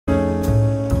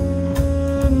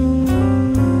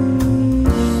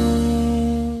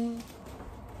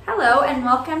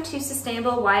welcome to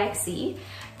Sustainable YXE.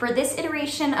 For this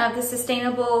iteration of the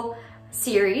Sustainable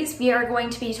series, we are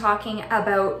going to be talking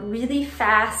about really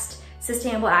fast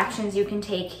sustainable actions you can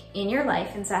take in your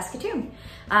life in Saskatoon.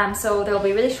 So there will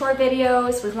be really short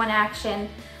videos with one action,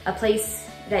 a place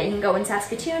that you can go in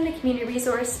Saskatoon, a community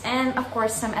resource, and of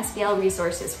course some SBL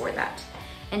resources for that.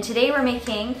 And today we're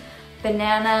making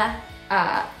banana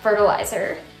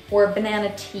fertilizer, or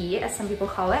banana tea as some people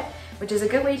call it, which is a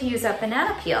good way to use up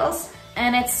banana peels.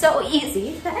 And it's so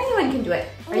easy that anyone can do it.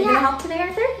 Are you gonna help today,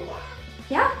 Arthur? Yeah.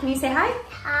 Yeah? Can you say hi?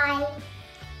 Hi.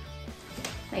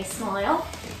 Nice smile.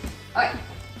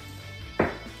 Okay.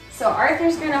 So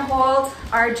Arthur's gonna hold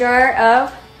our jar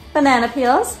of banana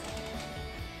peels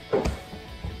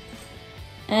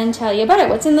and tell you about it.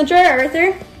 What's in the jar,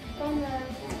 Arthur? Banana.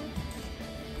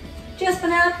 Just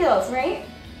banana peels, right?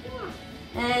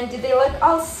 Yeah. And do they look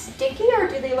all sticky or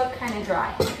do they look kind of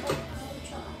dry?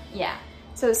 Yeah.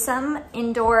 So some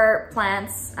indoor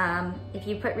plants, if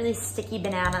you put really sticky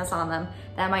bananas on them,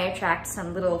 that might attract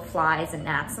some little flies and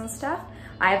gnats and stuff.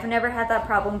 I've never had that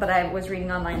problem, but I was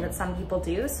reading online that some people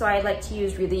do. So I like to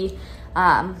use really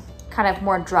kind of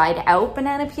more dried out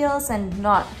banana peels and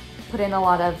not put in a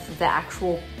lot of the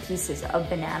actual pieces of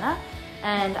banana.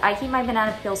 And I keep my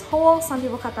banana peels whole. Some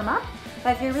people cut them up.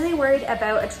 But if you're really worried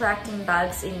about attracting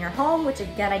bugs in your home, which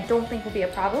again, I don't think will be a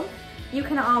problem, you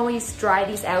can always dry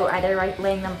these out either by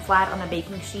laying them flat on a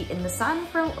baking sheet in the sun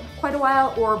for quite a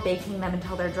while or baking them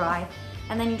until they're dry.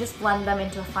 And then you just blend them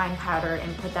into a fine powder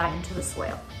and put that into the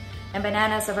soil. And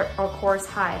bananas are of course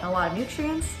high in a lot of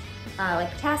nutrients like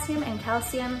potassium and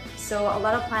calcium. So a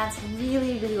lot of plants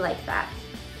really, really like that.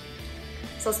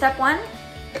 So step 1,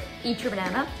 eat your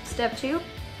banana. Step 2,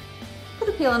 put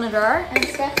the peel in a jar. And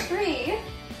step 3,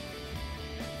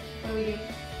 what do we do?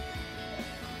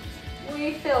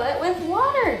 We fill it with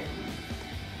water.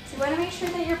 So you want to make sure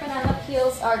that your banana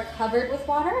peels are covered with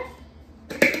water.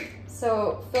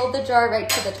 So fill the jar right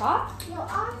to the top. No,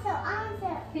 also.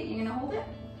 Okay, you're gonna hold it?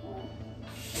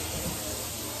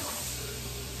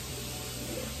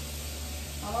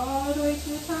 All the way to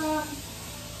the top.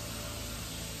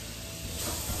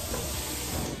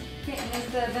 Okay, and is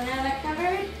the banana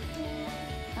covered?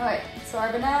 Yeah. All right, so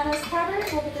our banana is covered.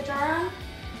 We'll put the jar on.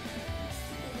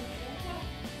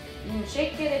 You can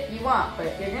shake it if you want, but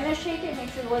if you're gonna shake it, make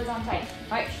sure the lid's on tight.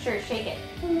 All right, sure, shake it.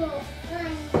 No, the other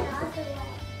way.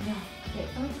 No, okay,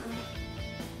 come on.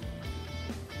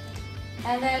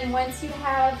 And then once you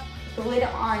have the lid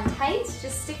on tight,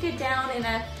 just stick it down in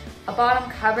a bottom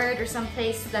cupboard or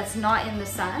someplace that's not in the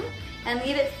sun and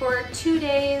leave it for 2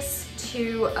 days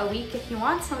to a week if you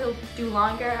want. Some people do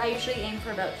longer. I usually aim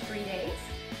for about 3 days.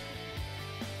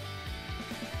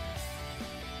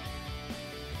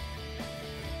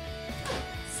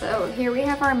 So here we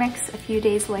have our mix a few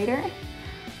days later.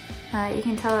 You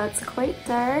can tell it's quite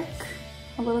dark,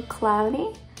 a little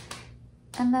cloudy,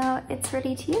 and now it's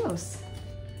ready to use.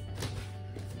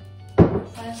 So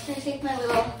I'm just gonna take my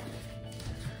little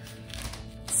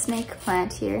snake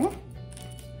plant here.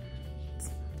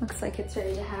 Looks like it's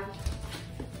ready to have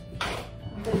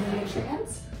good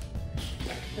nutrients.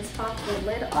 Just pop the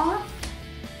lid off.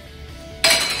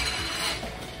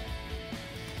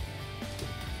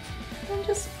 And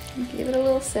just give it a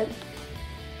little sip.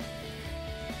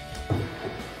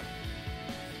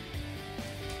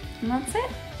 And that's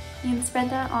it. You can spread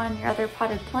that on your other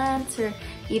potted plants or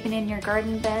even in your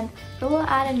garden bed. It will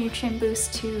add a nutrient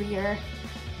boost to your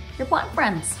plant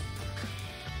friends.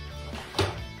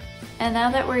 And now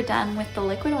that we're done with the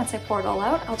liquid, once I pour it all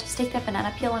out, I'll just take that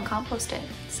banana peel and compost it.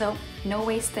 So no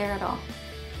waste there at all.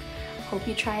 Hope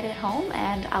you try it at home,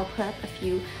 and I'll put up a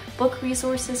few book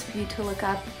resources for you to look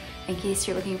up in case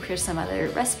you're looking for some other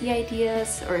recipe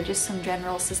ideas or just some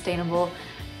general sustainable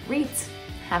reads.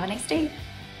 Have a nice day.